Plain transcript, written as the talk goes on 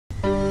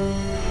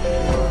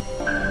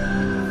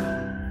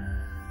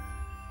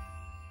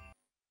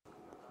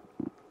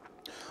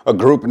A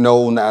group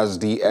known as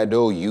the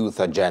Edo Youth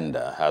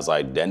Agenda has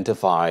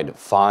identified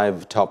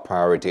 5 top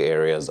priority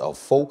areas of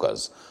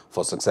focus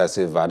for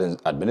successive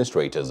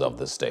administrators of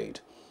the state.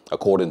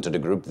 According to the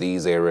group,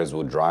 these areas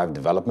would drive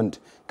development,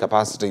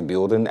 capacity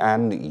building,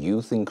 and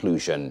youth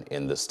inclusion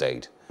in the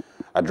state.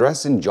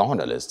 Addressing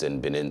journalists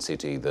in Benin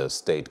City, the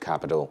state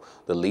capital,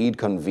 the lead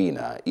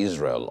convener,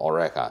 Israel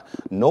Oreka,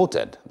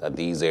 noted that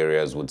these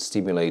areas would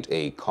stimulate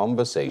a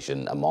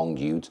conversation among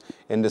youth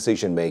in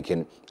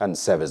decision-making and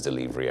service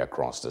delivery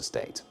across the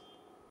state.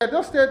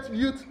 Edo State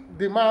youth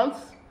demands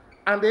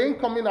and the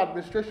incoming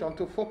administration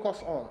to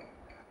focus on.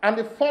 And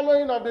the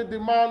following of the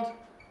demands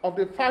of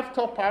the 5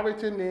 top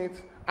priority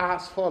needs are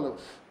as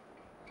follows.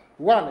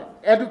 1.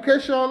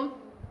 Education,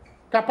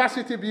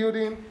 capacity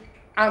building,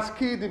 and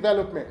skill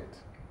development.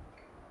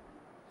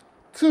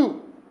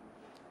 2.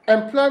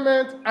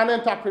 Employment and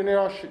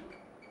entrepreneurship.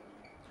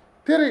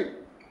 3.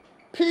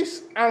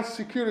 Peace and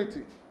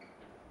security.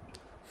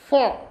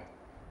 4.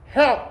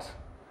 Health.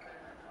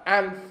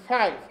 And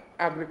 5.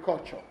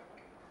 Agriculture.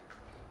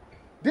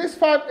 These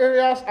 5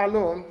 areas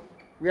alone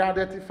we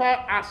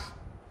identify as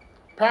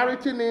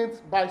priority needs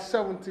by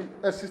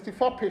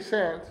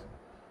 64%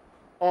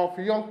 of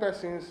young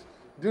persons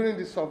during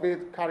the survey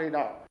carried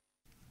out.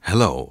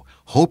 Hello,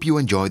 hope you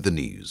enjoyed the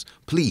news.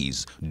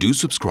 Please do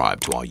subscribe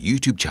to our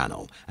YouTube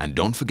channel and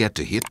don't forget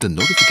to hit the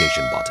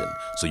notification button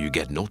so you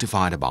get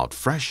notified about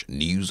fresh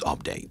news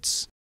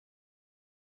updates.